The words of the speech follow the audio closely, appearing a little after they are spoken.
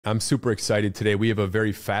I'm super excited today. We have a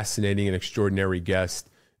very fascinating and extraordinary guest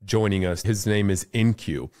joining us. His name is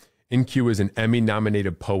InQ. InQ is an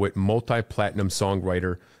Emmy-nominated poet, multi-platinum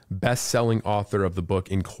songwriter, best-selling author of the book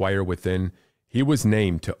Inquire Within. He was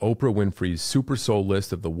named to Oprah Winfrey's Super Soul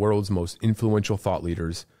list of the world's most influential thought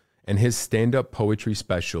leaders, and his stand-up poetry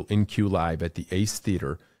special, InQ Live at the Ace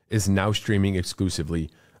Theater, is now streaming exclusively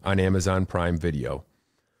on Amazon Prime Video.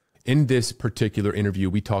 In this particular interview,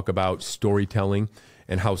 we talk about storytelling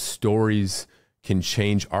and how stories can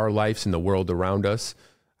change our lives and the world around us,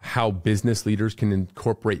 how business leaders can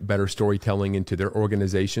incorporate better storytelling into their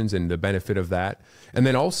organizations and the benefit of that, and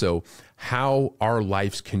then also how our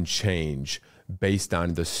lives can change based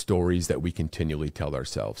on the stories that we continually tell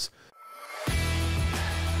ourselves.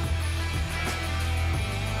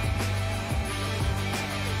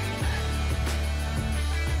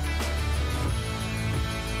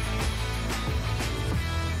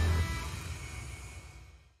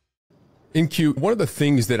 InQ, one of the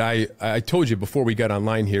things that I told you before we got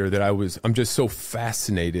online here that I'm just so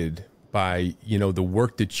fascinated by, the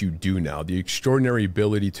work that you do now, the extraordinary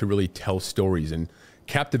ability to really tell stories and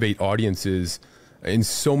captivate audiences in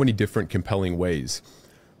so many different compelling ways.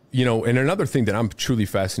 And another thing that I'm truly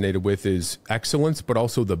fascinated with is excellence, but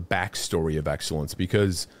also the backstory of excellence,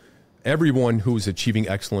 because everyone who's achieving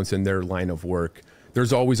excellence in their line of work,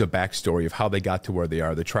 there's always a backstory of how they got to where they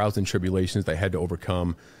are, the trials and tribulations they had to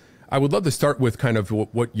overcome. I would love to start with kind of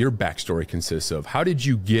what your backstory consists of. How did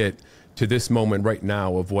you get to this moment right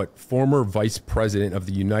now of what former Vice President of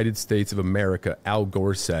the United States of America, Al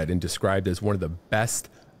Gore, said and described as one of the best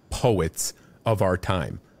poets of our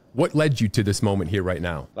time? What led you to this moment here right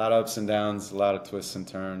now? A lot of ups and downs, a lot of twists and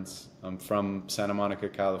turns. I'm from Santa Monica,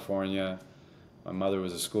 California. My mother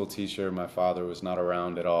was a school teacher. My father was not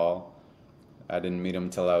around at all. I didn't meet him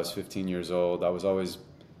until I was 15 years old. I was always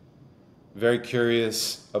very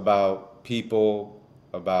curious about people,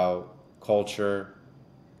 about culture.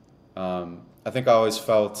 I think I always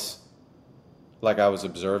felt like I was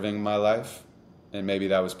observing my life, and maybe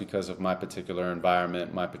that was because of my particular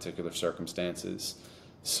environment, my particular circumstances.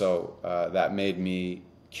 So that made me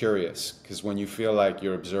curious, because when you feel like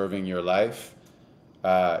you're observing your life,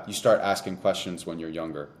 you start asking questions when you're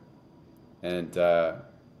younger. And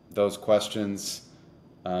those questions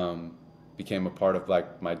became a part of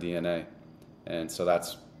my DNA. And so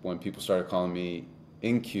that's when people started calling me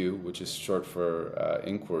InQ, which is short for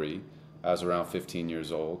inquiry. I was around 15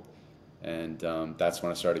 years old. And that's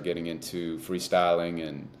when I started getting into freestyling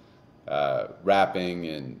and rapping,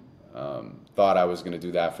 and thought I was going to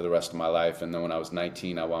do that for the rest of my life. And then when I was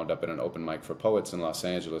 19, I wound up at an open mic for poets in Los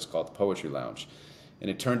Angeles called the Poetry Lounge. And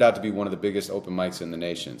it turned out to be one of the biggest open mics in the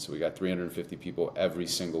nation. So we got 350 people every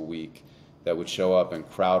single week that would show up and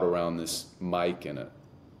crowd around this mic in a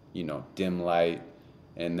dim light,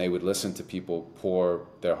 and they would listen to people pour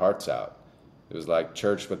their hearts out. It was like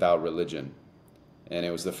church without religion. And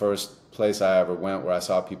it was the first place I ever went where I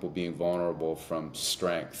saw people being vulnerable from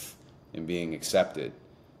strength and being accepted.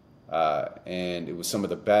 And it was some of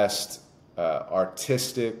the best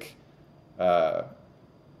artistic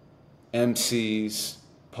MCs,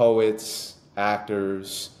 poets,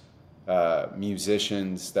 actors,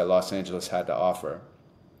 musicians that Los Angeles had to offer.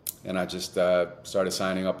 And I just started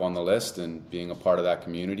signing up on the list and being a part of that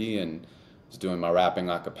community, and was doing my rapping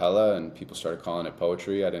a cappella, and people started calling it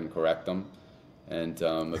poetry. I didn't correct them. And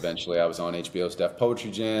eventually I was on HBO's Def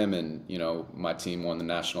Poetry Jam, and my team won the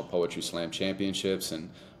National Poetry Slam Championships.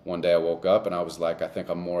 And one day I woke up and I was like, I think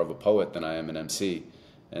I'm more of a poet than I am an MC.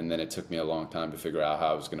 And then it took me a long time to figure out how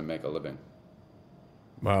I was going to make a living.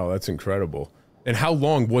 Wow, that's incredible. And how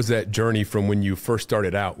long was that journey from when you first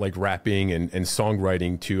started out, like rapping and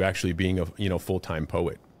songwriting, to actually being a full-time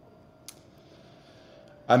poet?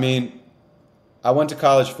 I mean, I went to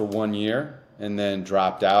college for 1 year and then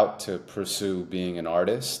dropped out to pursue being an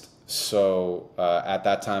artist. So at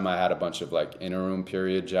that time I had a bunch of interim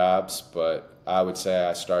period jobs, but I would say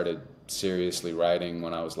I started seriously writing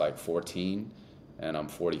when I was 14, and I'm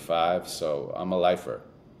 45, so I'm a lifer,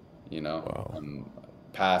 Wow. I'm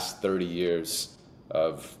past 30 years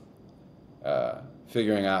of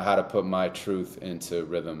figuring out how to put my truth into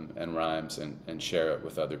rhythm and rhymes and share it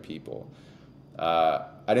with other people. I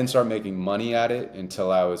didn't start making money at it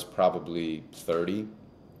until I was probably 30.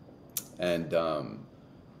 And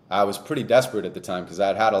I was pretty desperate at the time because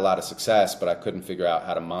I'd had a lot of success, but I couldn't figure out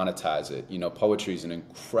how to monetize it. Poetry is an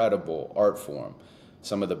incredible art form.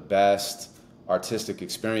 Some of the best artistic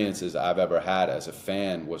experiences I've ever had as a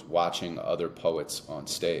fan was watching other poets on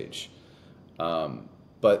stage.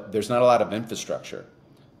 But there's not a lot of infrastructure.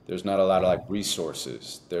 There's not a lot of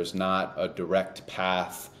resources. There's not a direct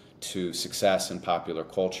path to success in popular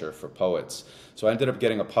culture for poets. So I ended up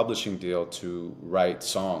getting a publishing deal to write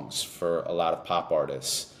songs for a lot of pop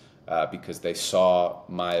artists because they saw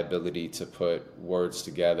my ability to put words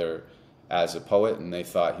together as a poet, and they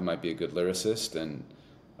thought he might be a good lyricist, and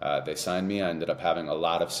they signed me. I ended up having a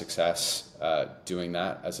lot of success doing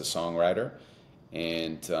that as a songwriter,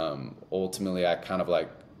 and ultimately I kind of like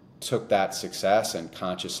took that success and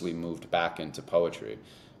consciously moved back into poetry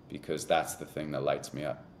because that's the thing that lights me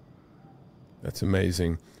up. That's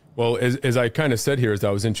amazing. Well, as I kind of said here as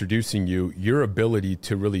I was introducing you, your ability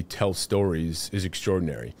to really tell stories is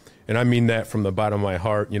extraordinary. And I mean that from the bottom of my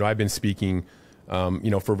heart. You know, I've been speaking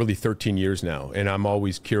for really 13 years now. And I'm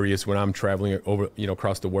always curious when I'm traveling over,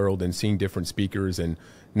 across the world and seeing different speakers and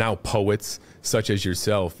now poets such as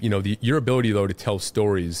yourself. Your ability, though, to tell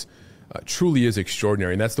stories truly is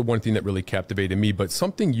extraordinary. And that's the one thing that really captivated me. But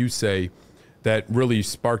something you say that really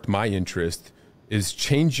sparked my interest is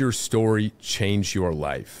change your story, change your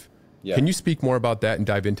life. Yeah. Can you speak more about that and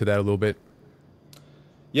dive into that a little bit?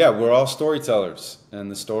 Yeah, we're all storytellers,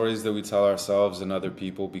 and the stories that we tell ourselves and other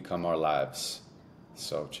people become our lives.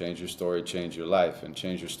 So change your story, change your life, and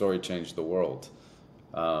change your story, change the world.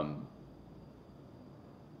 I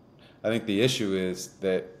think the issue is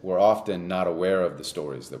that we're often not aware of the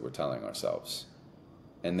stories that we're telling ourselves,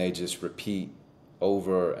 and they just repeat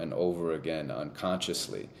over and over again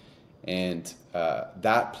unconsciously. And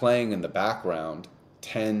that playing in the background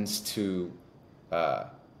tends to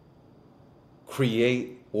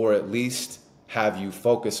create, or at least have you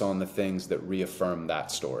focus on the things that reaffirm that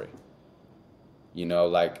story.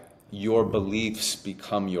 Like your beliefs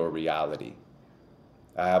become your reality.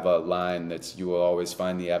 I have a line that's, you will always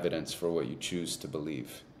find the evidence for what you choose to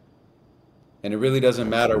believe. And it really doesn't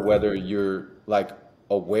matter whether you're like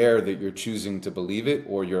aware that you're choosing to believe it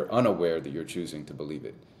or you're unaware that you're choosing to believe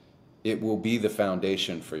it. It will be the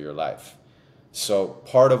foundation for your life. So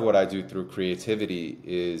part of what I do through creativity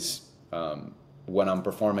is when I'm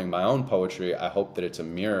performing my own poetry, I hope that it's a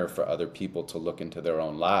mirror for other people to look into their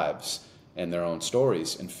own lives and their own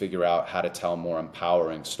stories and figure out how to tell more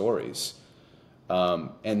empowering stories.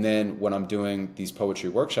 And then when I'm doing these poetry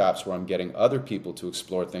workshops where I'm getting other people to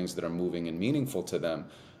explore things that are moving and meaningful to them,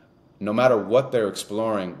 no matter what they're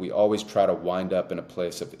exploring, we always try to wind up in a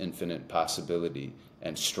place of infinite possibility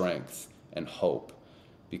and strength and hope,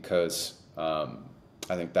 because I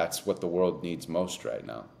think that's what the world needs most right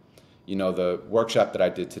now. The workshop that I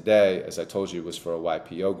did today, as I told you, was for a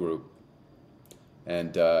YPO group,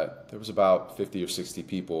 and there was about 50 or 60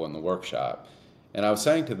 people in the workshop. And I was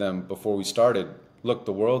saying to them before we started, look,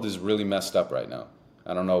 the world is really messed up right now.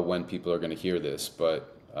 I don't know when people are going to hear this,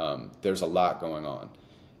 but there's a lot going on.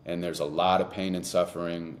 And there's a lot of pain and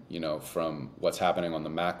suffering, from what's happening on the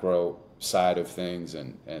macro side of things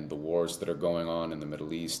and the wars that are going on in the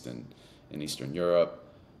Middle East and in Eastern Europe.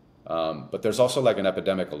 But there's also like an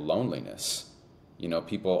epidemic of loneliness.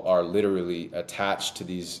 People are literally attached to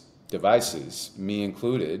these devices, me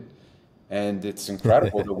included. And it's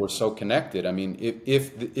incredible that we're so connected. I mean,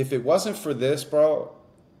 if it wasn't for this, bro,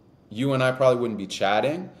 you and I probably wouldn't be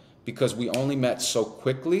chatting because we only met so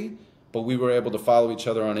quickly, but we were able to follow each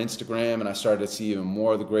other on Instagram, and I started to see even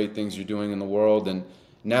more of the great things you're doing in the world. And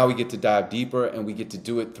now we get to dive deeper, and we get to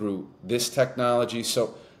do it through this technology.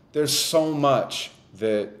 So there's so much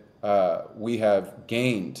that we have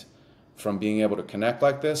gained from being able to connect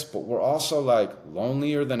like this, but we're also like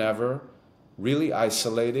lonelier than ever, really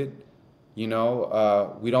isolated. We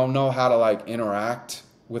don't know how to like interact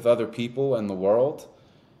with other people in the world.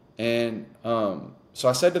 And so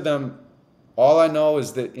I said to them, all I know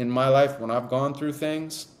is that in my life, when I've gone through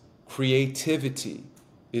things, creativity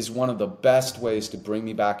is one of the best ways to bring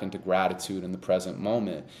me back into gratitude in the present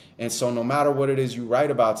moment. And so no matter what it is you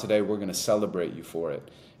write about today, we're going to celebrate you for it.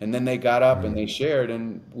 And then they got up and they shared,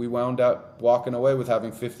 and we wound up walking away with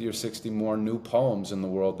having 50 or 60 more new poems in the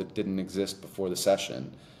world that didn't exist before the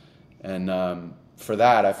session. And for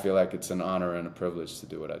that, I feel like it's an honor and a privilege to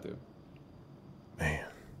do what I do. Man.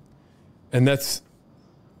 And that's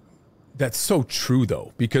so true,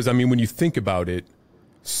 though, because, I mean, when you think about it,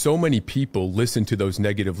 so many people listen to those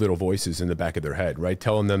negative little voices in the back of their head, right?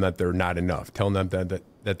 Telling them that they're not enough, telling them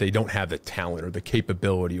that they don't have the talent or the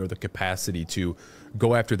capability or the capacity to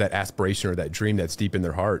go after that aspiration or that dream that's deep in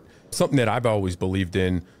their heart. Something that I've always believed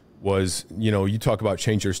in was, you talk about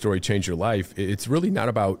change your story, change your life. It's really not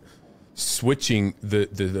about switching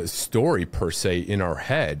the story per se in our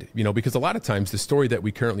head, because a lot of times the story that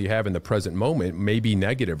we currently have in the present moment may be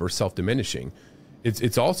negative or self-diminishing.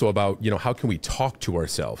 It's also about, how can we talk to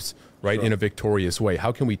ourselves? right? Sure. In a victorious way?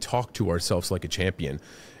 How can we talk to ourselves like a champion?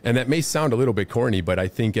 And that may sound a little bit corny, but I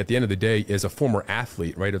think at the end of the day, as a former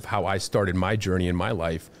athlete, right, of how I started my journey in my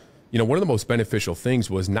life, one of the most beneficial things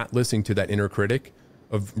was not listening to that inner critic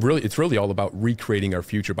it's really all about recreating our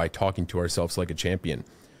future by talking to ourselves like a champion.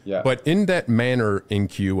 Yeah. But in that manner,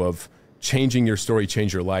 InQ, of changing your story,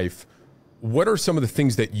 change your life, what are some of the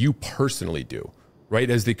things that you personally do, right?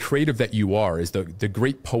 As the creative that you are, as the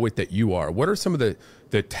great poet that you are, what are some of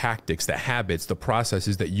the tactics, the habits, the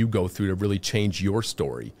processes that you go through to really change your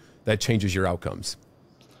story that changes your outcomes?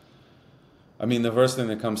 I mean, the first thing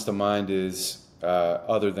that comes to mind is,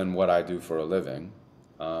 other than what I do for a living,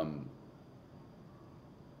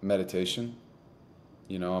 meditation.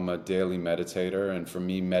 I'm a daily meditator, and for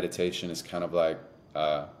me, meditation is kind of like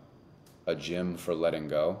a gym for letting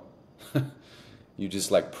go. You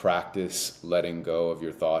just like practice letting go of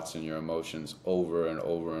your thoughts and your emotions over and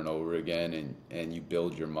over and over again, and you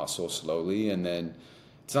build your muscle slowly. And then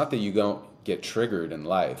it's not that you don't get triggered in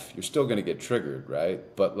life. You're still going to get triggered, right?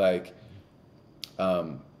 But like,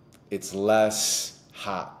 it's less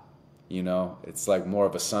hot, it's like more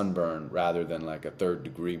of a sunburn rather than like a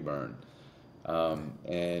 3rd-degree burn.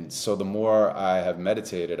 And so the more I have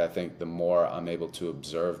meditated, I think the more I'm able to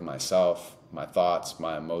observe myself, my thoughts,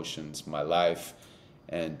 my emotions, my life.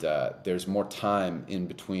 And there's more time in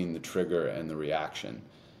between the trigger and the reaction.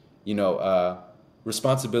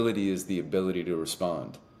 Responsibility is the ability to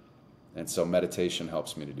respond. And so meditation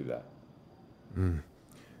helps me to do that.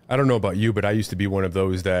 I don't know about you, but I used to be one of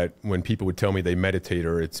those that when people would tell me they meditate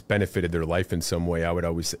or it's benefited their life in some way, I would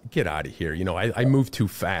always say, get out of here. I move too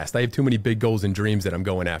fast. I have too many big goals and dreams that I'm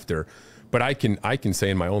going after. But I can say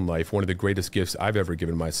in my own life, one of the greatest gifts I've ever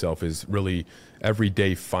given myself is really every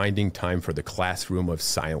day finding time for the classroom of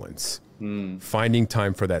silence, finding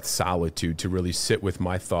time for that solitude to really sit with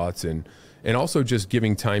my thoughts, and also just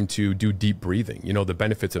giving time to do deep breathing. The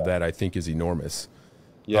benefits of that, I think, is enormous.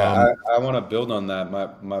 Yeah, I want to build on that.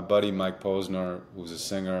 My buddy Mike Posner, who's a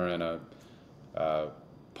singer and a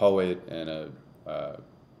poet and a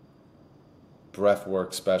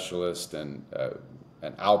breathwork specialist and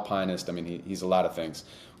an alpinist. I mean, he's a lot of things.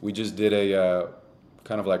 We just did a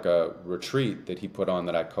kind of like a retreat that he put on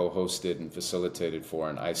that I co-hosted and facilitated for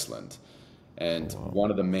in Iceland. And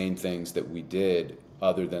one of the main things that we did,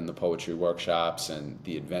 other than the poetry workshops and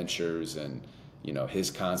the adventures and his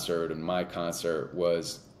concert and my concert,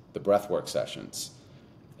 was the breathwork sessions.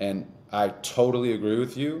 And I totally agree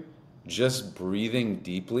with you. Just breathing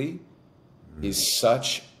deeply is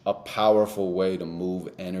such a powerful way to move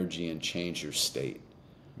energy and change your state.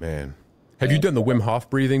 Man. Have you done the Wim Hof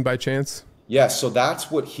breathing by chance? Yeah, so that's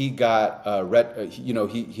what he got.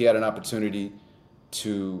 He had an opportunity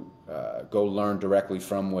to go learn directly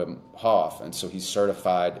from Wim Hof, and so he's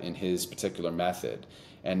certified in his particular method.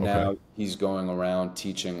 And now he's going around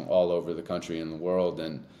teaching all over the country and the world,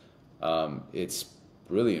 and it's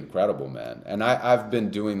really incredible, man. And I've been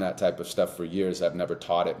doing that type of stuff for years. I've never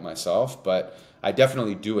taught it myself, but I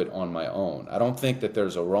definitely do it on my own. I don't think that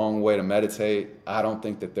there's a wrong way to meditate. I don't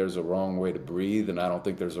think that there's a wrong way to breathe, and I don't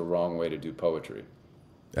think there's a wrong way to do poetry.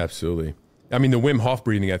 Absolutely. I mean, the Wim Hof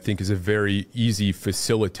breathing, I think, is a very easy,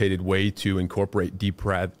 facilitated way to incorporate deep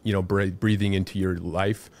breathing into your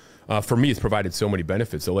life. For me, it's provided so many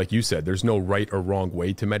benefits. So like you said, there's no right or wrong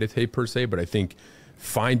way to meditate per se, but I think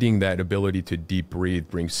finding that ability to deep breathe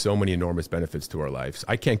brings so many enormous benefits to our lives.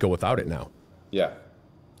 I can't go without it now. Yeah.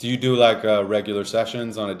 Do you do like regular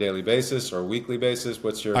sessions on a daily basis or a weekly basis?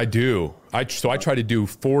 What's your... I do. I try to do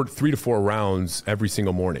 3 to 4 rounds every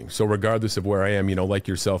single morning. So regardless of where I am, like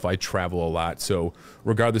yourself, I travel a lot. So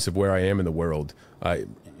regardless of where I am in the world,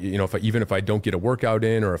 even if I don't get a workout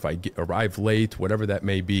in, or if I arrive late, whatever that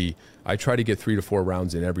may be, I try to get 3 to 4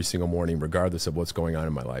 rounds in every single morning, regardless of what's going on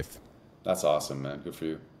in my life. That's awesome, man. Good for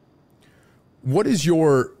you. What does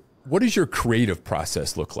your creative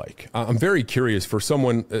process look like? I'm very curious for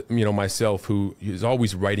someone, myself, who is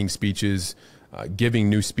always writing speeches, giving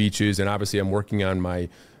new speeches, and obviously I'm working on my,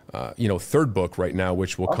 3rd book right now,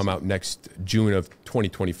 which will come out next June of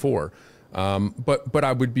 2024. But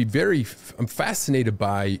I would be I'm fascinated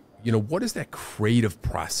by, what does that creative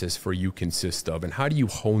process for you consist of, and how do you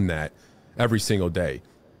hone that every single day?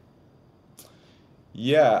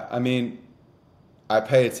 Yeah, I mean, I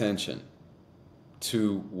pay attention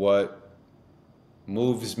to what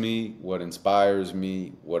moves me, what inspires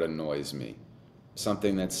me, what annoys me.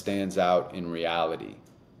 Something that stands out in reality.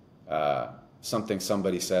 Something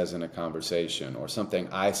somebody says in a conversation, or something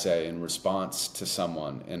I say in response to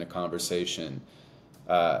someone in a conversation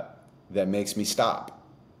that makes me stop.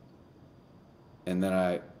 And then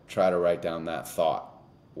I try to write down that thought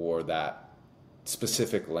or that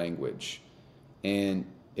specific language. And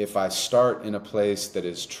if I start in a place that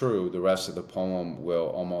is true, the rest of the poem will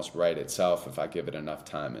almost write itself if I give it enough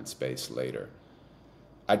time and space later.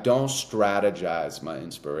 I don't strategize my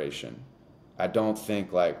inspiration. I don't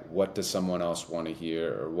think like, what does someone else want to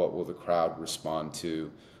hear, or what will the crowd respond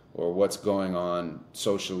to, or what's going on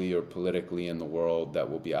socially or politically in the world that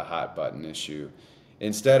will be a hot button issue.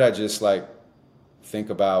 Instead, I just like think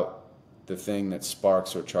about the thing that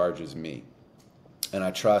sparks or charges me. And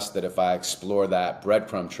I trust that if I explore that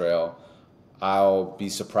breadcrumb trail, I'll be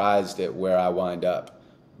surprised at where I wind up.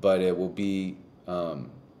 But it will be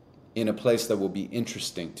in a place that will be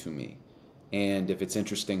interesting to me. And if it's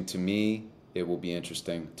interesting to me, it will be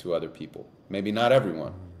interesting to other people. Maybe not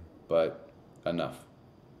everyone, but enough.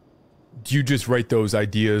 Do you just write those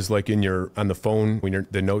ideas like on the phone, when you're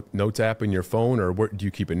the notes app in your phone, or do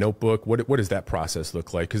you keep a notebook? What does that process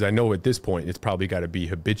look like? Because I know at this point it's probably got to be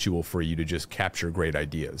habitual for you to just capture great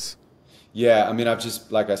ideas. Yeah, I mean, I've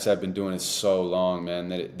just, like I said, been doing it so long, man,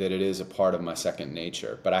 that it is a part of my second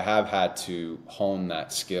nature. But I have had to hone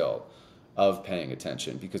that skill of paying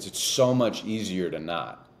attention, because it's so much easier to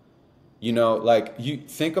not. You know, like, you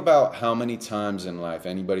think about how many times in life,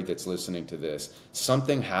 anybody that's listening to this,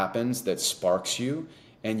 something happens that sparks you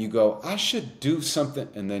and you go, I should do something.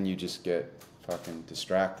 And then you just get fucking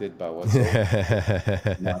distracted by what's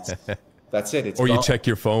that's it. It's or gone. You check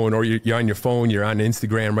your phone, or you're on your phone, you're on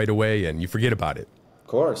Instagram right away and you forget about it. Of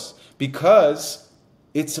course, because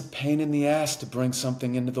it's a pain in the ass to bring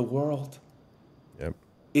something into the world. Yep.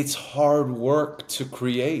 It's hard work to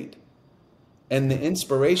create. And the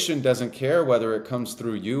inspiration doesn't care whether it comes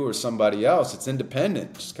through you or somebody else. It's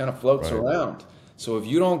independent. It just kind of floats around. So if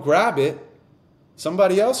you don't grab it,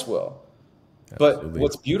 somebody else will. Absolutely. But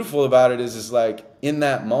what's beautiful about it is like, in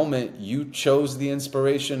that moment, you chose the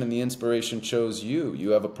inspiration and the inspiration chose you.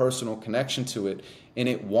 You have a personal connection to it, and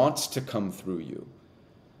it wants to come through you.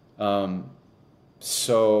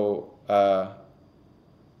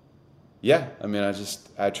 Yeah, I mean,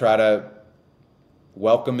 I try to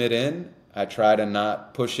welcome it in. I try to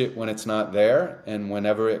not push it when it's not there. And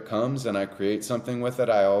whenever it comes and I create something with it,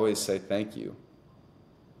 I always say thank you.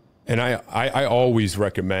 And I always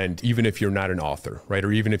recommend, even if you're not an author, right,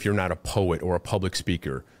 or even if you're not a poet or a public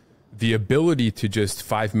speaker, the ability to just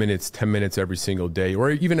 5 minutes, 10 minutes every single day,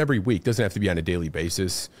 or even every week, doesn't have to be on a daily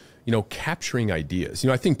basis, you know, capturing ideas. You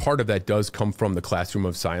know, I think part of that does come from the classroom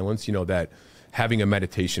of silence, you know, that having a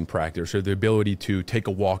meditation practice, or the ability to take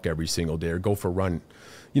a walk every single day or go for a run,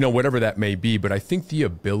 you know, whatever that may be. But I think the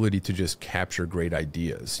ability to just capture great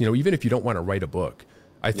ideas, you know, even if you don't want to write a book,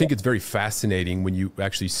 I think it's very fascinating when you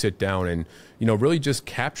actually sit down and, you know, really just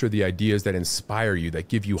capture the ideas that inspire you, that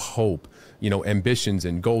give you hope, you know, ambitions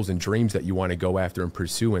and goals and dreams that you want to go after and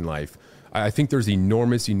pursue in life. I think there's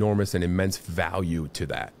enormous and immense value to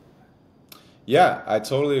that. Yeah, I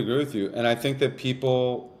totally agree with you. And I think that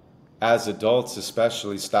people, as adults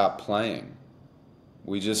especially, stop playing.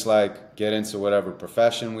 We just like get into whatever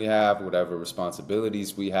profession we have, whatever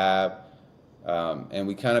responsibilities we have, and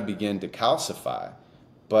we kind of begin to calcify.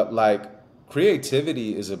 But like,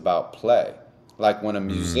 creativity is about play. Like when a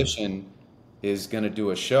musician is going to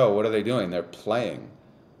do a show, what are they doing? They're playing.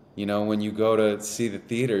 You know, when you go to see the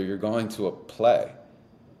theater, you're going to a play.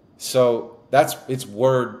 So it's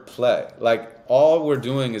word play. Like, all we're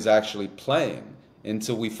doing is actually playing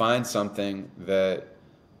until we find something that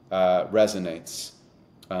resonates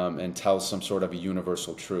and tells some sort of a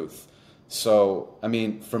universal truth. So, I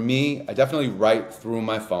mean, for me, I definitely write through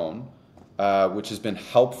my phone, which has been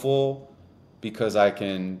helpful because I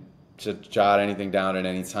can just jot anything down at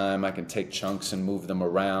any time. I can take chunks and move them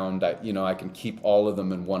around. I can keep all of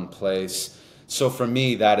them in one place. So for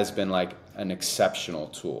me, that has been like an exceptional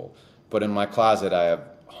tool. But in my closet, I have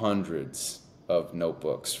hundreds of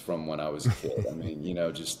notebooks from when I was a kid. I mean, you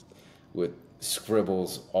know, just with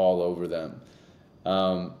scribbles all over them.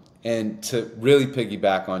 And to really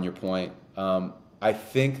piggyback on your point, I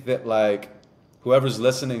think that like whoever's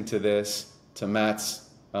listening to this, to Matt's,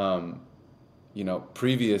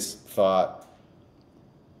 previous thought,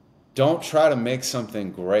 don't try to make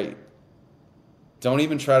something great. Don't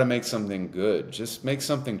even try to make something good. Just make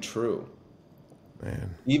something true.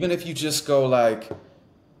 Man. Even if you just go like,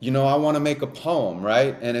 I want to make a poem,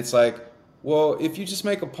 right? And it's like, well, if you just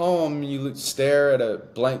make a poem, you stare at a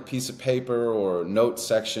blank piece of paper or note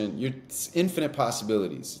section, it's infinite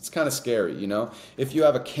possibilities. It's kind of scary, you know? If you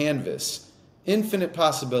have a canvas, infinite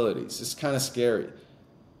possibilities. It's kind of scary.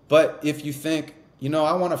 But if you think,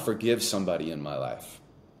 I want to forgive somebody in my life,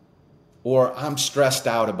 or I'm stressed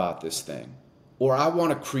out about this thing, or I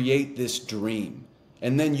want to create this dream,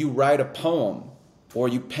 and then you write a poem or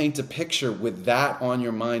you paint a picture with that on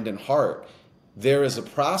your mind and heart, there is a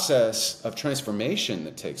process of transformation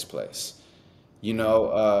that takes place. You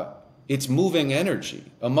know, it's moving energy.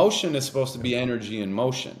 Emotion is supposed to be energy in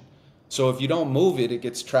motion. So if you don't move it, it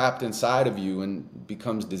gets trapped inside of you and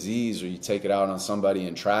becomes disease, or you take it out on somebody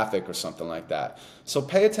in traffic or something like that. So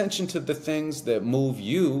pay attention to the things that move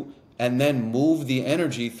you, and then move the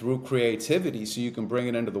energy through creativity so you can bring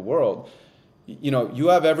it into the world. You know, you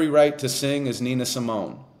have every right to sing as Nina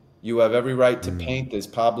Simone. You have every right to paint as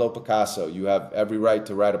Pablo Picasso. You have every right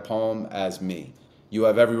to write a poem as me. You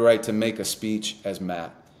have every right to make a speech as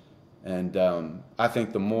Matt. And I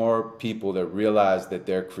think the more people that realize that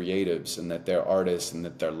they're creatives and that they're artists and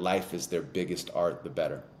that their life is their biggest art, the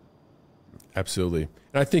better. Absolutely.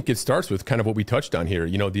 And I think it starts with kind of what we touched on here,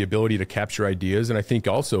 you know, the ability to capture ideas. And I think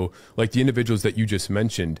also, like the individuals that you just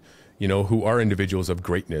mentioned, you know, who are individuals of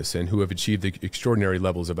greatness and who have achieved extraordinary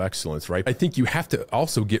levels of excellence, right? I think you have to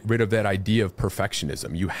also get rid of that idea of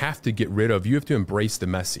perfectionism. You have to embrace the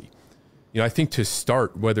messy. You know, I think to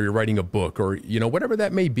start, whether you're writing a book or, you know, whatever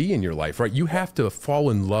that may be in your life, right? You have to fall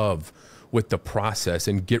in love with the process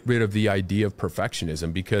and get rid of the idea of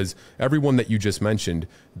perfectionism, because everyone that you just mentioned,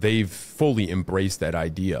 they've fully embraced that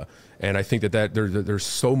idea. And I think that there's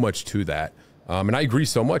so much to that. And I agree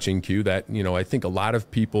so much, InQ, that, you know, I think a lot of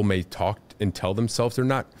people may talk and tell themselves they're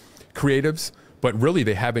not creatives, but really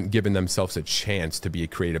they haven't given themselves a chance to be a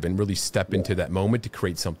creative and really step into that moment to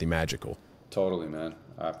create something magical. Totally, man.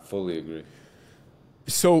 I fully agree.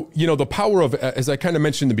 So, you know, the power of, as I kind of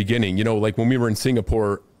mentioned in the beginning, you know, like when we were in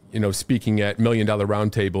Singapore, you know, speaking at $1 Million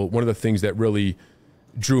Roundtable, one of the things that really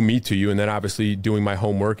drew me to you, and then obviously doing my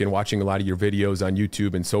homework and watching a lot of your videos on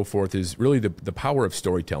YouTube and so forth, is really the power of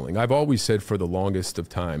storytelling. I've always said for the longest of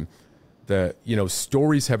time that, you know,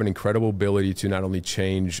 stories have an incredible ability to not only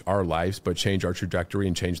change our lives, but change our trajectory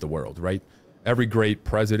and change the world, right? Every great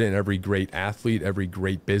president, every great athlete, every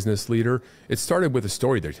great business leader, it started with a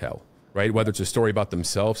story they tell, right? Whether it's a story about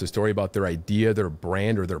themselves, a story about their idea, their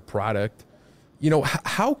brand, or their product. You know,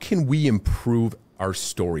 how can we improve our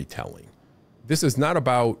storytelling? This is not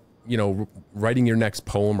about, you know, writing your next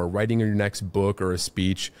poem or writing your next book or a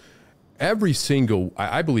speech. I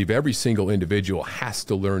believe every single individual has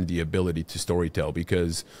to learn the ability to storytell,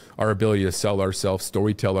 because our ability to sell ourselves,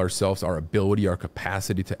 storytell ourselves, our ability, our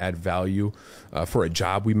capacity to add value for a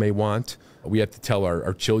job we may want. We have to tell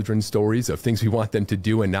our children stories of things we want them to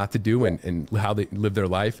do and not to do, and how they live their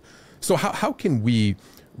life. So how can we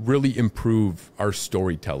really improve our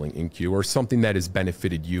storytelling, InQ, or something that has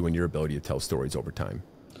benefited you and your ability to tell stories over time?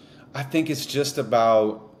 I think it's just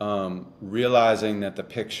about realizing that the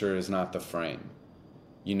picture is not the frame.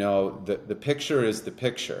 You know, the picture is the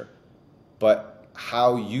picture, but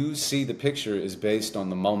how you see the picture is based on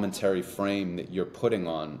the momentary frame that you're putting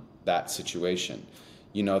on that situation.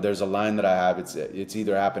 You know, there's a line that I have, it's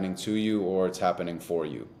either happening to you or it's happening for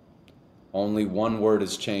you. Only one word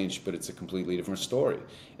has changed, but it's a completely different story.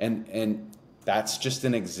 And that's just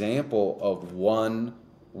an example of one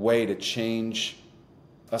way to change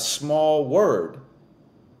a small word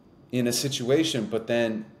in a situation, but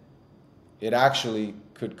then it actually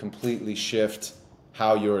could completely shift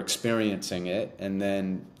how you're experiencing it, and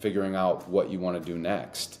then figuring out what you want to do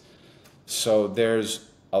next. So there's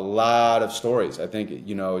a lot of stories. I think,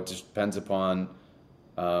 you know, it just depends upon,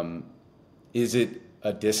 is it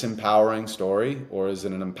a disempowering story or is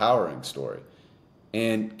it an empowering story?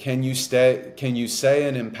 And can you say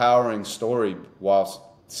an empowering story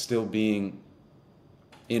while still being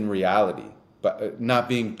in reality, but not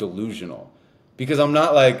being delusional? Because I'm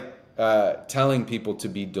not like telling people to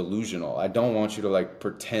be delusional. I don't want you to like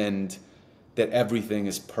pretend that everything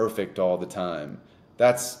is perfect all the time.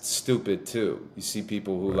 That's stupid too. You see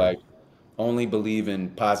people who like only believe in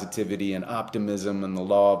positivity and optimism and the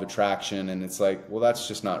law of attraction, and it's like, well, that's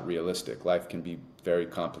just not realistic. Life can be very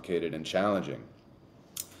complicated and challenging,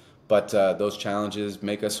 but those challenges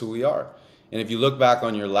make us who we are. And if you look back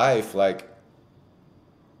on your life, like,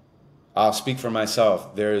 I'll speak for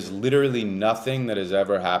myself. There is literally nothing that has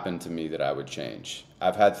ever happened to me that I would change.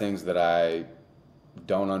 I've had things that I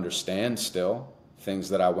don't understand still, things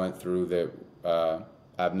that I went through that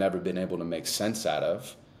I've never been able to make sense out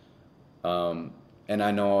of. And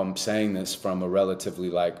I know I'm saying this from a relatively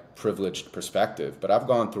like privileged perspective, but I've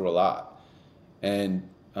gone through a lot. And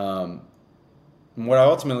what I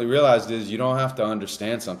ultimately realized is you don't have to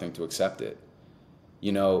understand something to accept it.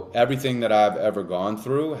 You know, everything that I've ever gone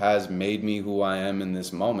through has made me who I am in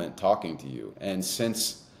this moment talking to you. And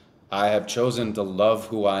since I have chosen to love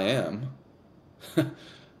who I am,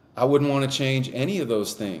 I wouldn't want to change any of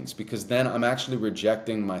those things, because then I'm actually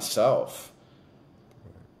rejecting myself.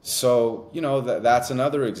 So, you know, that's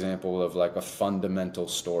another example of like a fundamental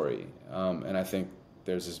story. And I think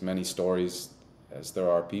there's as many stories as there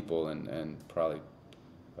are people, and probably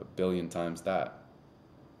a billion times that.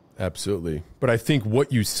 Absolutely. But I think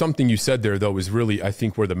something you said there though is really, I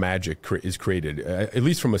think, where the magic is created, at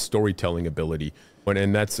least from a storytelling ability.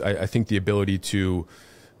 And that's, I think, the ability to,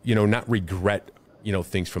 you know, not regret, you know,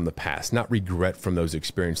 things from the past, not regret from those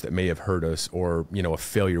experiences that may have hurt us, or, you know, a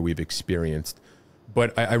failure we've experienced.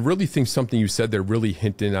 But I really think something you said there really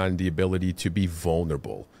hinted on the ability to be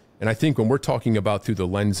vulnerable. And I think when we're talking about through the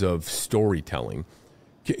lens of storytelling,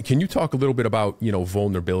 can you talk a little bit about, you know,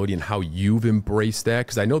 vulnerability and how you've embraced that?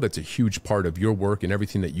 Because I know that's a huge part of your work and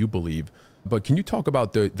everything that you believe. But can you talk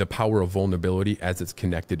about the power of vulnerability as it's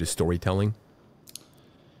connected to storytelling?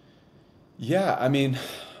 Yeah, I mean,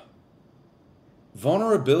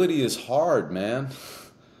 vulnerability is hard, man.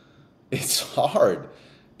 It's hard.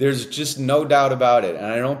 There's just no doubt about it. And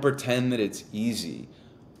I don't pretend that it's easy,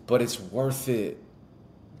 but it's worth it.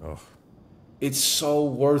 Oh. It's so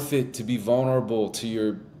worth it to be vulnerable to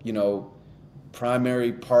your, you know,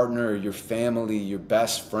 primary partner, your family, your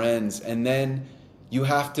best friends. And then you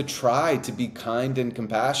have to try to be kind and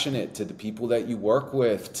compassionate to the people that you work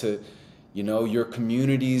with, to, you know, your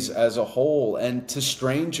communities as a whole, and to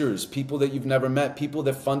strangers, people that you've never met, people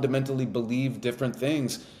that fundamentally believe different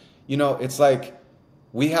things. You know, it's like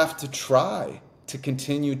we have to try to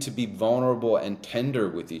continue to be vulnerable and tender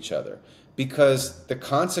with each other, because the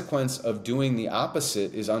consequence of doing the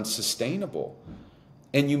opposite is unsustainable.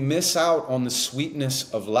 And you miss out on the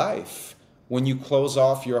sweetness of life when you close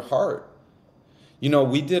off your heart. You know,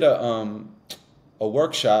 we did a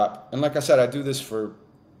workshop, and like I said, I do this for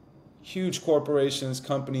huge corporations,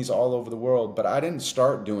 companies all over the world, but I didn't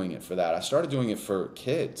start doing it for that. I started doing it for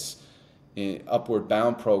kids in Upward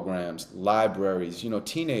Bound programs, libraries, you know,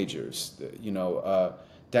 teenagers, you know,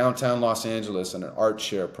 downtown Los Angeles and an art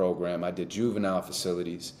share program. I did juvenile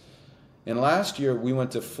facilities. And last year we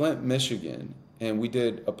went to Flint, Michigan, and we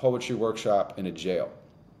did a poetry workshop in a jail.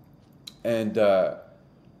 And,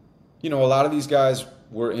 you know, a lot of these guys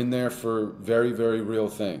were in there for very, very real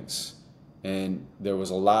things. And there was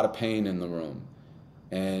a lot of pain in the room.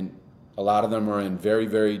 And a lot of them are in very,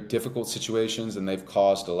 very difficult situations, and they've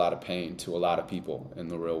caused a lot of pain to a lot of people in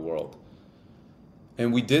the real world.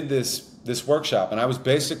 And we did this workshop, and I was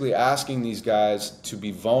basically asking these guys to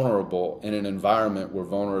be vulnerable in an environment where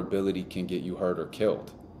vulnerability can get you hurt or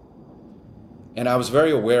killed. And I was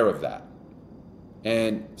very aware of that.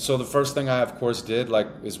 And so the first thing I, of course, did, like,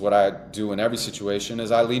 is what I do in every situation,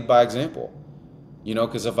 is I lead by example. You know,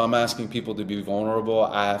 because if I'm asking people to be vulnerable,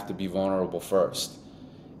 I have to be vulnerable first.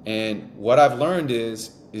 And what I've learned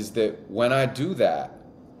is that when I do that,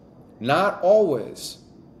 not always,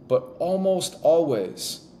 but almost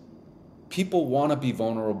always, people want to be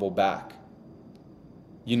vulnerable back.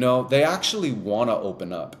 You know, they actually want to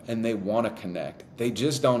open up and they want to connect. They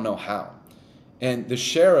just don't know how. And the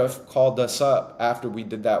sheriff called us up after we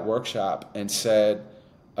did that workshop and said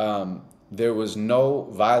there was no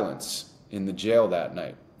violence in the jail that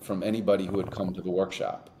night from anybody who had come to the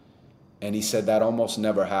workshop. And he said that almost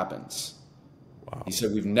never happens. Wow. He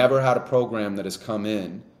said, we've never had a program that has come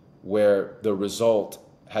in where the result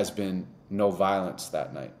has been no violence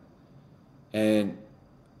that night. And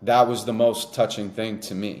that was the most touching thing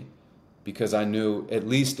to me, because I knew at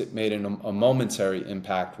least it made a momentary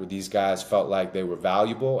impact where these guys felt like they were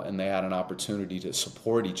valuable and they had an opportunity to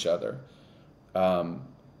support each other.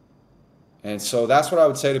 And so that's what I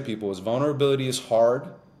would say to people is vulnerability is hard,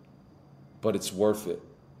 but it's worth it.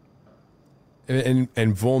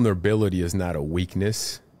 And vulnerability is not a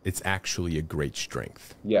weakness. It's actually a great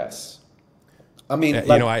strength. Yes. I mean, you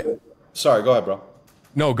know, sorry, go ahead, bro.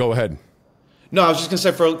 No, go ahead. No, I was just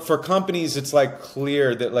going to say for companies, it's like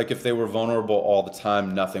clear that like if they were vulnerable all the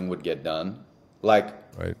time, nothing would get done. Like,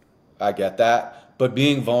 right. I get that. But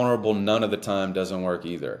being vulnerable none of the time doesn't work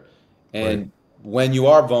either. And right. When you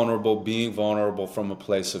are vulnerable, being vulnerable from a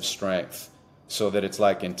place of strength so that it's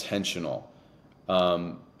like intentional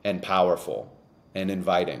and powerful and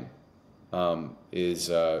inviting is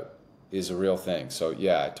a real thing. So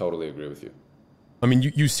yeah, I totally agree with you. I mean,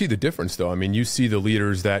 you see the difference, though. I mean, you see the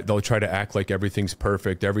leaders that they'll try to act like everything's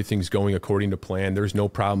perfect, everything's going according to plan, there's no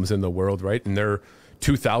problems in the world, right? And they're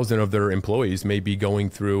 2,000 of their employees may be going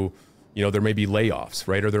through, you know, there may be layoffs,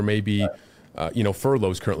 right? Or there may be, you know,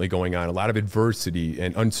 furloughs currently going on, a lot of adversity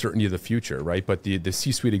and uncertainty of the future, right? But the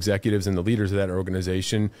C-suite executives and the leaders of that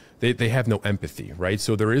organization, they have no empathy, right?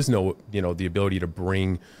 So there is no, you know, the ability to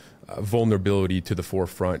bring vulnerability to the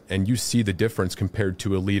forefront. And you see the difference compared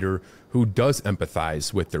to a leader who does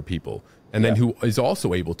empathize with their people and then who is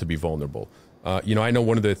also able to be vulnerable. I know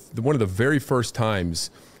one of the very first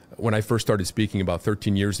times when I first started speaking about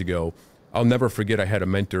 13 years ago, I'll never forget I had a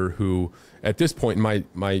mentor who, at this point in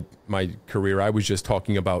my career, I was just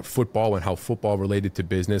talking about football and how football related to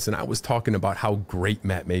business. And I was talking about how great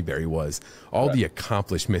Matt Mayberry was, all the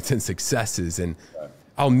accomplishments and successes. And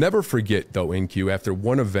I'll never forget, though, NQ, after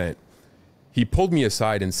one event, he pulled me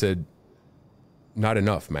aside and said, "Not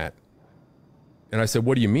enough, Matt." And I said,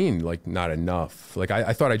 "What do you mean, like, not enough? Like,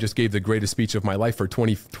 I thought I just gave the greatest speech of my life for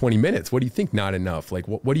 20 minutes. What do you think not enough? Like,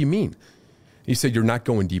 what do you mean?" He said, "You're not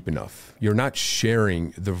going deep enough. You're not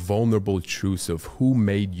sharing the vulnerable truths of who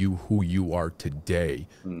made you who you are today,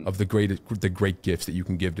 of the great gifts that you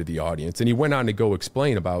can give to the audience." And he went on to go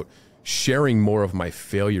explain about sharing more of my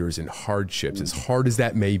failures and hardships, as hard as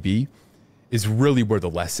that may be, is really where the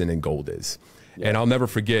lesson and gold is. And I'll never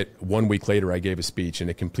forget, 1 week later, I gave a speech and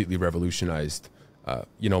it completely revolutionized,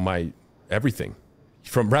 my everything.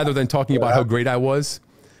 From rather than talking about how great I was,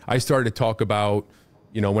 I started to talk about,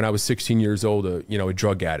 when I was 16 years old, a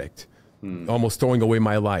drug addict, almost throwing away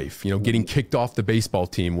my life, getting kicked off the baseball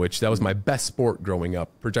team, which that was my best sport growing up,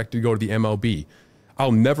 projected to go to the MLB.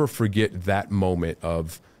 I'll never forget that moment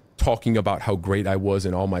of talking about how great I was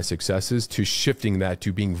and all my successes, to shifting that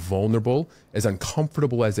to being vulnerable, as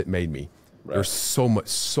uncomfortable as it made me. Right. There's so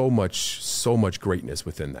much greatness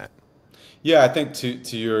within that. Yeah, I think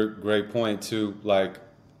to your great point too, like,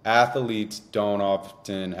 athletes don't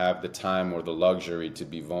often have the time or the luxury to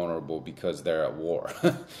be vulnerable because they're at war.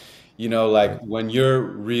 When you're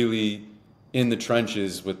really in the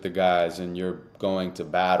trenches with the guys and you're going to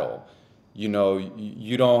battle, you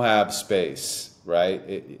don't have space, right?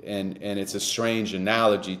 And it's a strange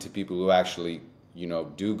analogy to people who actually,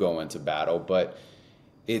 do go into battle, but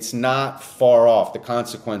it's not far off. The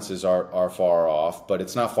consequences are far off, but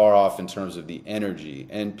it's not far off in terms of the energy.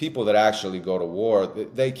 And people that actually go to war,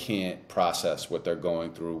 they can't process what they're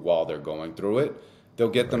going through while they're going through it. They'll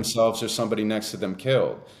get themselves or somebody next to them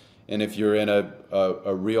killed. And if you're in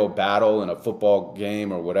a real battle in a football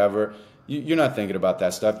game or whatever, you're not thinking about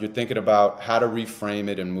that stuff. You're thinking about how to reframe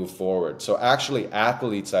it and move forward. So actually,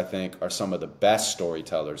 athletes, I think, are some of the best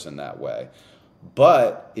storytellers in that way.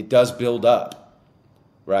 But it does build up.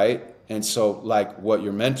 Right? And so, like, what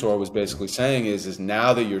your mentor was basically saying is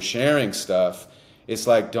now that you're sharing stuff, it's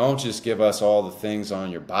like, don't just give us all the things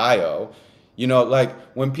on your bio. Like,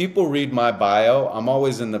 when people read my bio, I'm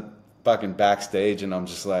always in the fucking backstage and I'm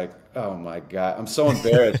just like, oh my God, I'm so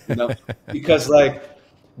embarrassed, because like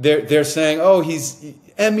they're saying, oh, he's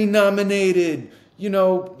Emmy-nominated,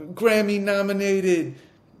 Grammy nominated,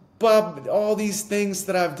 Bob, all these things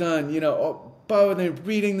that I've done, and they're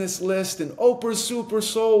reading this list and Oprah's Super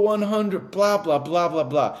Soul 100, blah, blah, blah, blah,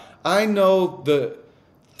 blah. I know the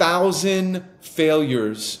 1,000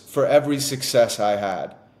 failures for every success I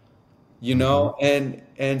had,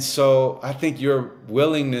 and so I think your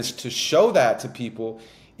willingness to show that to people,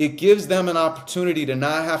 it gives them an opportunity to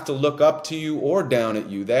not have to look up to you or down at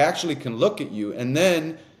you. They actually can look at you, and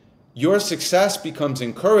then your success becomes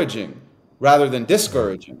encouraging rather than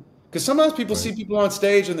discouraging. Because sometimes people see people on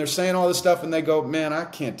stage and they're saying all this stuff and they go, man, I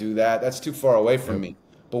can't do that. That's too far away from me.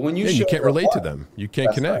 But when you share you can't relate heart, to them. You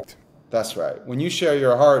can't connect. Right. That's right. When you share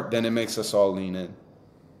your heart, then it makes us all lean in.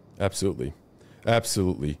 Absolutely.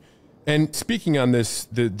 Absolutely. And speaking on this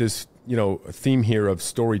theme here of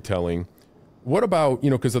storytelling, what about,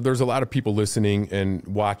 because there's a lot of people listening and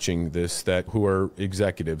watching this who are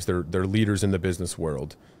executives, they're leaders in the business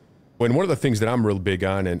world. And one of the things that I'm real big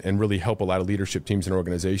on and really help a lot of leadership teams and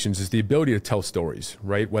organizations is the ability to tell stories,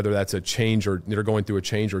 right? Whether that's a change or they're going through a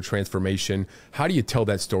change or transformation, how do you tell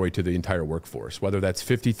that story to the entire workforce? Whether that's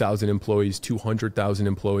 50,000 employees, 200,000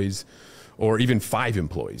 employees, or even 5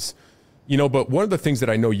 employees. But one of the things that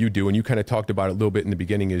I know you do, and you kind of talked about it a little bit in the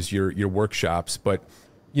beginning, is your workshops. But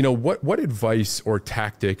what advice or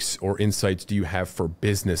tactics or insights do you have for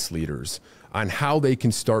business leaders on how they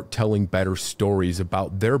can start telling better stories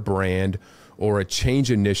about their brand or a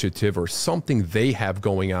change initiative or something they have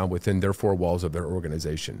going on within their 4 walls of their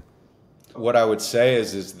organization? What I would say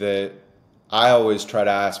is that I always try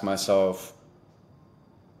to ask myself,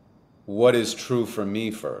 what is true for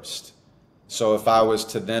me first? So if I was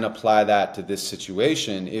to then apply that to this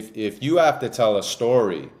situation, if you have to tell a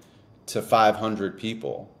story to 500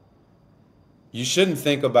 people, you shouldn't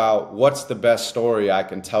think about what's the best story I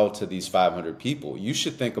can tell to these 500 people. You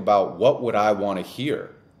should think about what would I want to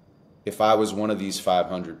hear if I was one of these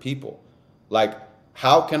 500 people. Like,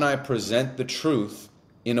 how can I present the truth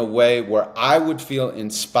in a way where I would feel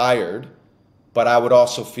inspired, but I would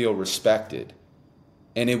also feel respected?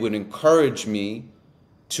 And it would encourage me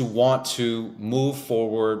to want to move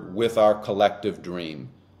forward with our collective dream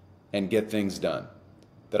and get things done.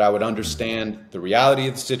 That I would understand the reality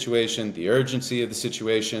of the situation, the urgency of the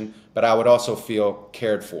situation, but I would also feel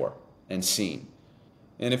cared for and seen.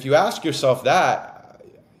 And if you ask yourself that,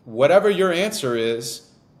 whatever your answer is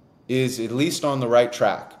at least on the right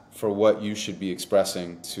track for what you should be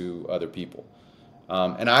expressing to other people.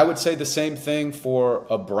 And I would say the same thing for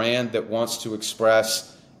a brand that wants to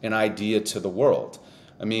express an idea to the world.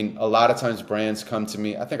 I mean, a lot of times brands come to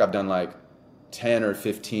me. I think I've done like 10 or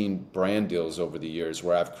 15 brand deals over the years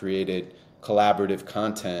where I've created collaborative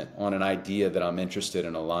content on an idea that I'm interested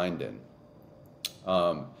and aligned in.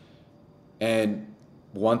 And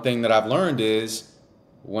one thing that I've learned is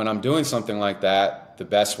when I'm doing something like that, the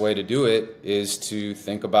best way to do it is to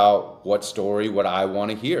think about what story would I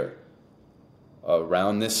want to hear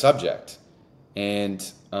around this subject. And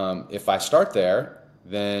if I start there,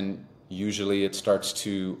 then usually it starts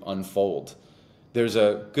to unfold. There's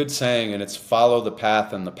a good saying, and it's follow the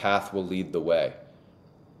path and the path will lead the way.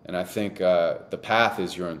 And I think the path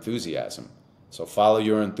is your enthusiasm. So follow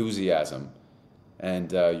your enthusiasm,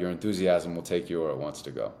 and your enthusiasm will take you where it wants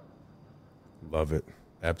to go. Love it.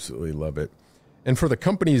 Absolutely love it. And for the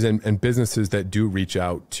companies and businesses that do reach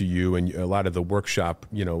out to you and a lot of the workshop,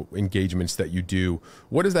 engagements that you do,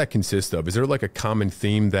 what does that consist of? Is there like a common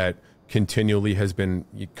theme that continually has been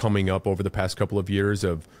coming up over the past couple of years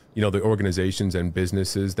of, the organizations and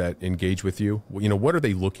businesses that engage with you? What are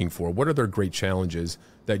they looking for? What are their great challenges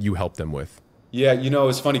that you help them with? Yeah,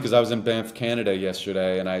 it's funny because I was in Banff, Canada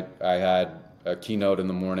yesterday, and I had a keynote in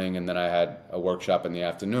the morning, and then I had a workshop in the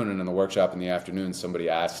afternoon. And in the workshop in the afternoon, somebody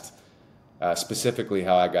asked specifically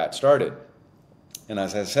how I got started. And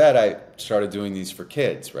as I said, I started doing these for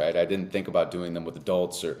kids, right? I didn't think about doing them with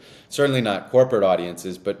adults or certainly not corporate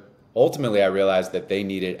audiences, but ultimately I realized that they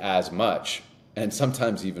needed as much and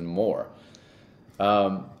sometimes even more.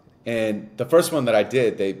 And the first one that I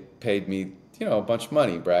did, they paid me, a bunch of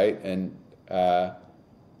money, right? And I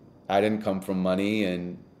didn't come from money,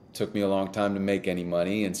 and it took me a long time to make any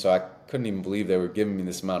money. And so I couldn't even believe they were giving me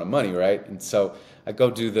this amount of money, right? And so I go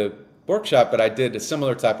do the workshop, but I did a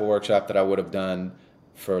similar type of workshop that I would have done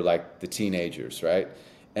for like the teenagers, right?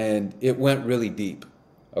 And it went really deep,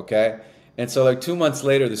 okay? And so like 2 months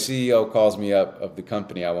later, the CEO calls me up of the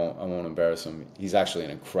company. I won't embarrass him. He's actually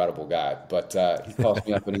an incredible guy, but he calls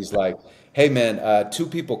me up and he's like, "Hey man, 2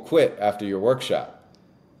 people quit after your workshop."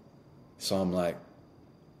 So I'm like,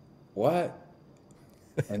 "What?"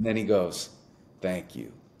 And then he goes, "Thank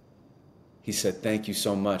you." He said, "Thank you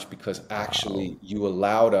so much because actually you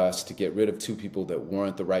allowed us to get rid of 2 people that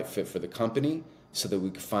weren't the right fit for the company so that we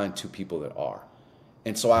could find 2 people that are."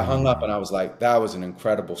 And so I hung up and I was like, that was an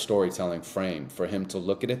incredible storytelling frame for him to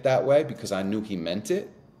look at it that way, because I knew he meant it,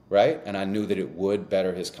 right? And I knew that it would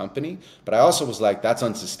better his company. But I also was like, that's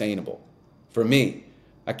unsustainable for me.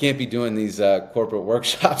 I can't be doing these corporate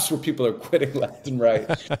workshops where people are quitting left and right.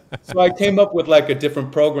 So I came up with like a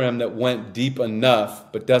different program that went deep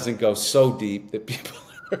enough, but doesn't go so deep that people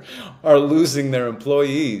are losing their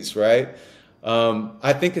employees, right?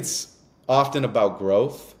 I think it's often about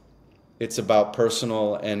growth. It's about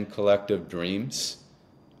personal and collective dreams.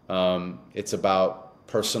 It's about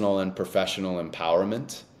personal and professional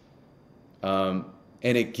empowerment. And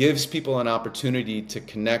it gives people an opportunity to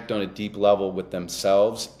connect on a deep level with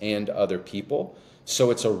themselves and other people.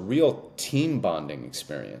 So it's a real team bonding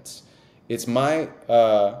experience. It's my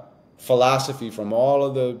philosophy from all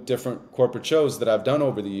of the different corporate shows that I've done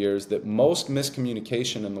over the years that most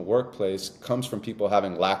miscommunication in the workplace comes from people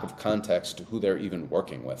having lack of context to who they're even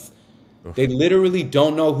working with. They literally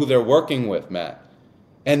don't know who they're working with, Matt.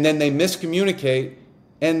 And then they miscommunicate,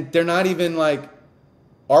 and they're not even like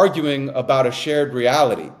arguing about a shared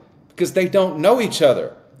reality because they don't know each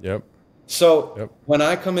other. Yep. So when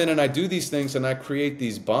I come in and I do these things and I create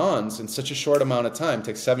these bonds in such a short amount of time, it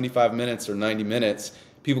takes 75 minutes or 90 minutes,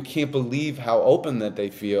 people can't believe how open that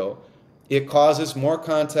they feel. It causes more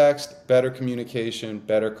context, better communication,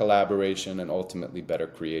 better collaboration, and ultimately better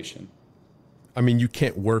creation. I mean, you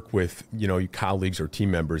can't work with, your colleagues or team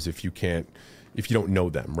members if you don't know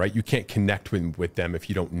them, right? You can't connect with them if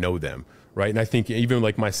you don't know them, right? And I think even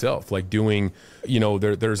like myself, like doing,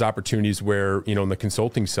 there's opportunities where, in the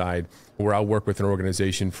consulting side, where I'll work with an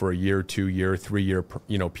organization for a year, 2 year, 3 year,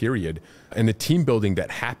 period. And the team building that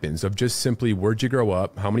happens of just simply, where'd you grow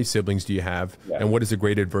up? How many siblings do you have? Yeah. And what is the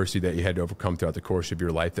great adversity that you had to overcome throughout the course of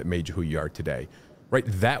your life that made you who you are today, right?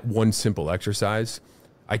 That one simple exercise,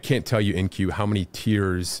 I can't tell you, InQ, how many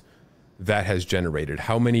tears that has generated,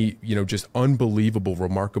 how many, just unbelievable,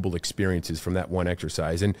 remarkable experiences from that one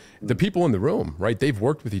exercise. And the people in the room, right, they've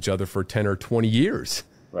worked with each other for 10 or 20 years,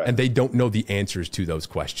 Right. and they don't know the answers to those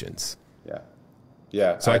questions. Yeah.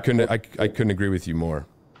 Yeah. So I couldn't agree with you more.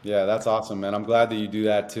 Yeah, that's awesome, man. I'm glad that you do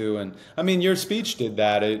that too. And I mean, your speech did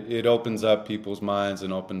that. It opens up people's minds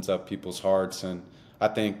and opens up people's hearts, and I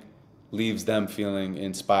think leaves them feeling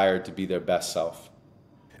inspired to be their best self.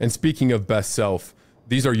 And speaking of best self,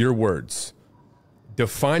 these are your words.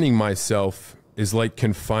 Defining myself is like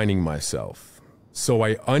confining myself. So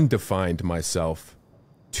I undefined myself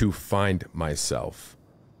to find myself.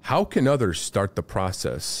 How can others start the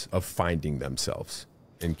process of finding themselves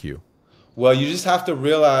in Q? Well, you just have to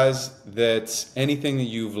realize that anything that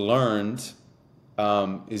you've learned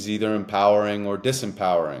is either empowering or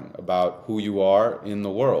disempowering about who you are in the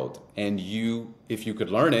world. And if you could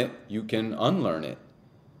learn it, you can unlearn it.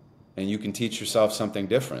 And you can teach yourself something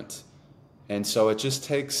different. And so it just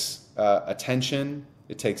takes attention,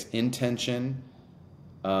 it takes intention,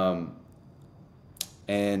 and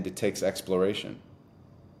it takes exploration.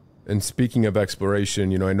 And speaking of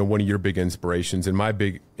exploration, I know one of your big inspirations, and my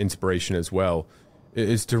big inspiration as well,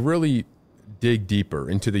 is to really dig deeper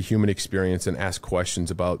into the human experience and ask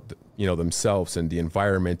questions about, themselves and the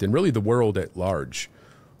environment and really the world at large.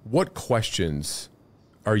 What questions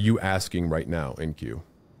are you asking right now in Q?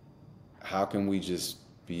 How can we just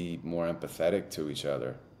be more empathetic to each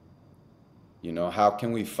other? How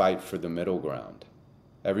can we fight for the middle ground?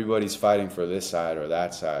 Everybody's fighting for this side or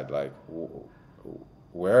that side. Like,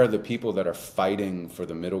 where are the people that are fighting for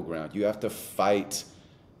the middle ground? You have to fight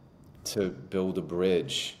to build a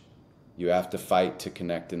bridge. You have to fight to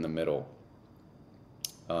connect in the middle.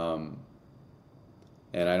 And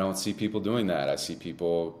I don't see people doing that. I see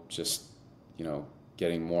people just,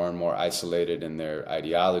 getting more and more isolated in their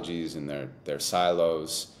ideologies and their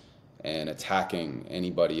silos, and attacking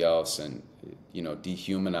anybody else, and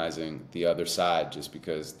dehumanizing the other side just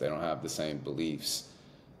because they don't have the same beliefs.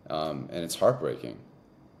 And it's heartbreaking.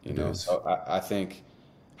 So I think,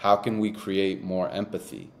 how can we create more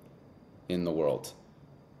empathy in the world?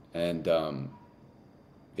 And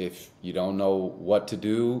if you don't know what to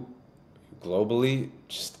do globally,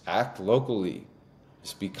 just act locally.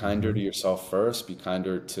 Just be kinder to yourself first, be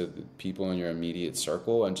kinder to the people in your immediate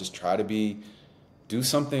circle, and just try to do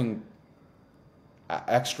something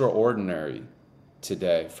extraordinary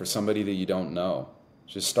today for somebody that you don't know.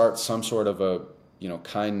 Just start some sort of a,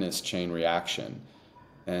 kindness chain reaction.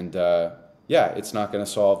 And it's not going to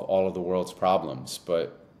solve all of the world's problems,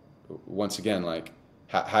 but once again, like,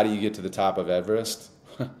 how do you get to the top of Everest?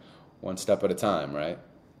 One step at a time, right?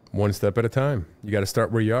 One step at a time. You got to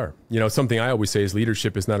start where you are. Something I always say is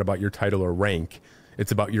leadership is not about your title or rank.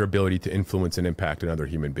 It's about your ability to influence and impact another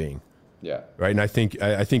human being. Yeah. Right. And I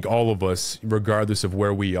think all of us, regardless of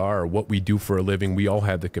where we are or what we do for a living, we all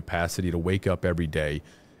have the capacity to wake up every day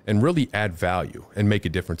and really add value and make a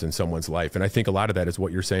difference in someone's life. And I think a lot of that is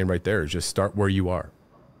what you're saying right there, is just start where you are.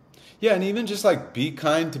 Yeah. And even just like, be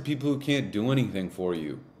kind to people who can't do anything for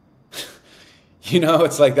you.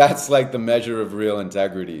 It's like, that's like the measure of real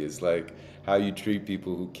integrity, is like how you treat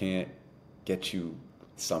people who can't get you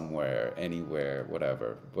somewhere, anywhere,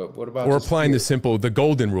 whatever. But what about, or applying the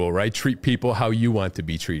golden rule, right? Treat people how you want to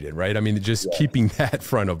be treated, right? I mean, just keeping that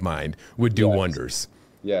front of mind would do wonders.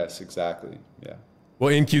 Yes, exactly. Yeah.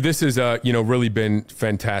 Well, InQ, this has really been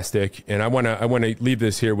fantastic, and I want to leave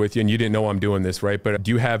this here with you. And you didn't know I'm doing this, right? But do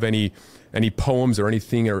you have any poems or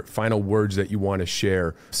anything or final words that you want to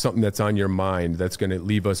share? Something that's on your mind that's going to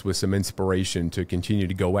leave us with some inspiration to continue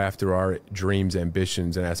to go after our dreams,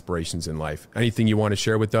 ambitions, and aspirations in life. Anything you want to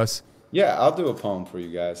share with us? Yeah, I'll do a poem for you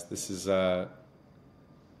guys. This is a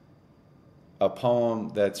poem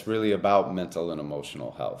that's really about mental and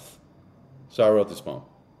emotional health. So I wrote this poem.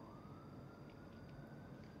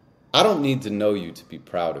 I don't need to know you to be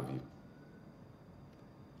proud of you.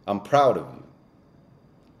 I'm proud of you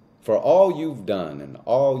for all you've done and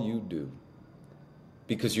all you do,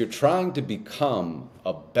 because you're trying to become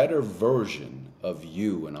a better version of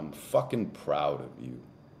you, and I'm fucking proud of you.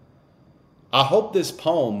 I hope this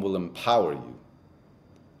poem will empower you.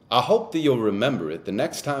 I hope that you'll remember it the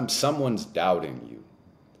next time someone's doubting you.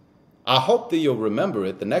 I hope that you'll remember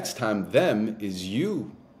it the next time them is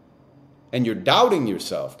you, and you're doubting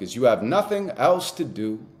yourself because you have nothing else to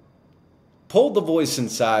do. Pull the voice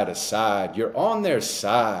inside aside. You're on their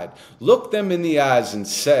side. Look them in the eyes and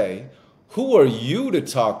say, who are you to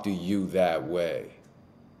talk to you that way?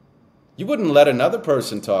 You wouldn't let another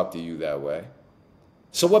person talk to you that way.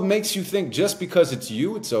 So what makes you think just because it's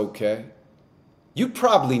you, it's okay? You'd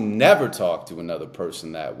probably never talk to another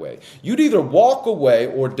person that way. You'd either walk away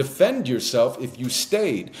or defend yourself if you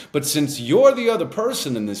stayed. But since you're the other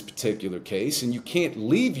person in this particular case and you can't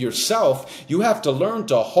leave yourself, you have to learn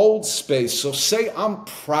to hold space. So say, I'm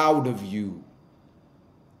proud of you.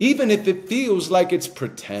 Even if it feels like it's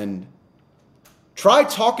pretend. Try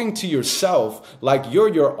talking to yourself like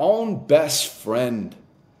you're your own best friend.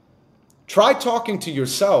 Try talking to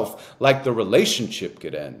yourself like the relationship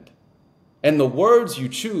could end. And the words you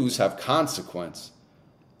choose have consequence.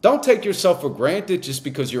 Don't take yourself for granted just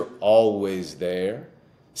because you're always there.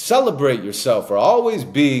 Celebrate yourself for always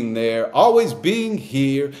being there, always being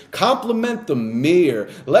here. Compliment the mirror.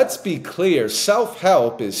 Let's be clear,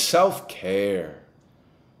 self-help is self-care.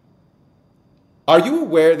 Are you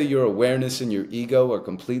aware that your awareness and your ego are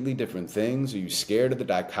completely different things? Are you scared of the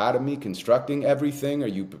dichotomy constructing everything? Are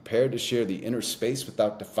you prepared to share the inner space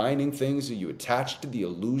without defining things? Are you attached to the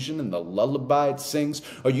illusion and the lullaby it sings?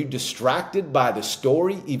 Are you distracted by the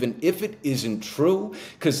story even if it isn't true?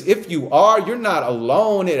 Because if you are, you're not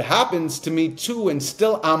alone. It happens to me too, and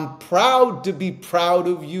still I'm proud to be proud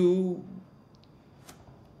of you.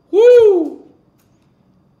 Woo!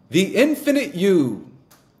 The infinite you.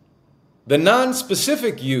 The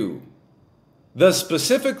non-specific you, the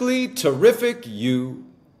specifically terrific you,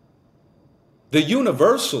 the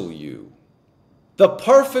universal you, the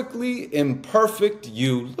perfectly imperfect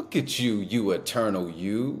you. Look at you, you eternal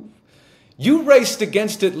you. You raced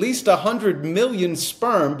against at least 100 million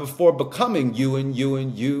sperm before becoming you and you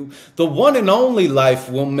and you. The one and only life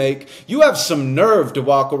will make. You have some nerve to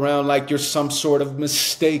walk around like you're some sort of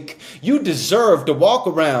mistake. You deserve to walk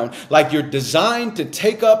around like you're designed to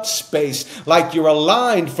take up space, like you're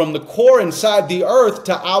aligned from the core inside the earth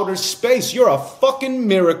to outer space. You're a fucking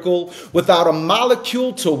miracle without a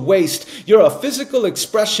molecule to waste. You're a physical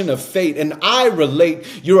expression of fate, and I relate.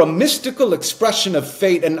 You're a mystical expression of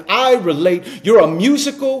fate, and I relate. You're a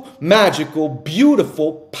musical, magical,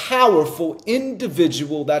 beautiful, powerful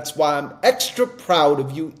individual. That's why I'm extra proud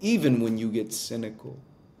of you, even when you get cynical.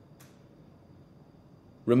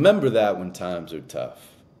 Remember that when times are tough.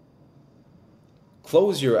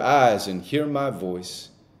 Close your eyes and hear my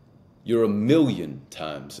voice. You're 1,000,000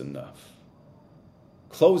 times enough.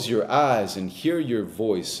 Close your eyes and hear your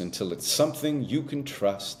voice until it's something you can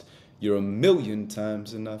trust. You're 1,000,000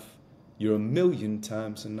 times enough. You're 1,000,000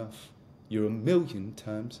 times enough. You're 1,000,000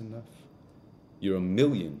 times enough. You're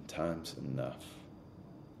 1,000,000 times enough.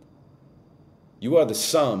 You are the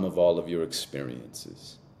sum of all of your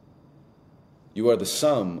experiences. You are the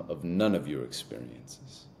sum of none of your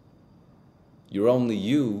experiences. You're only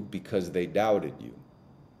you because they doubted you.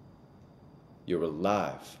 You're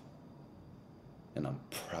alive. And I'm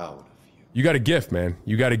proud of you. You got a gift, man.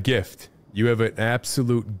 You got a gift. You have an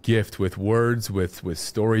absolute gift with words, with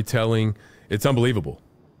storytelling. It's unbelievable.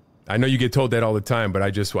 I know you get told that all the time, but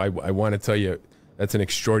I want to tell you that's an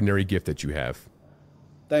extraordinary gift that you have.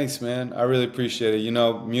 Thanks, man. I really appreciate it. You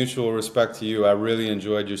know, mutual respect to you. I really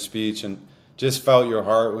enjoyed your speech and just felt your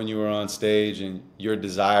heart when you were on stage and your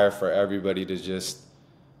desire for everybody to just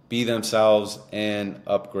be themselves and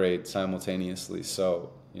upgrade simultaneously.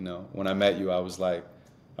 So, you know, when I met you, I was like,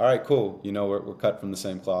 all right, cool. You know, we're cut from the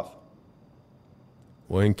same cloth.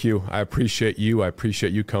 Well, NQ, I appreciate you. I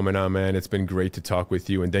appreciate you coming on, man. It's been great to talk with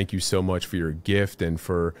you, and thank you so much for your gift and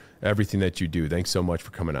for everything that you do. Thanks so much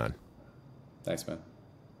for coming on. Thanks, man.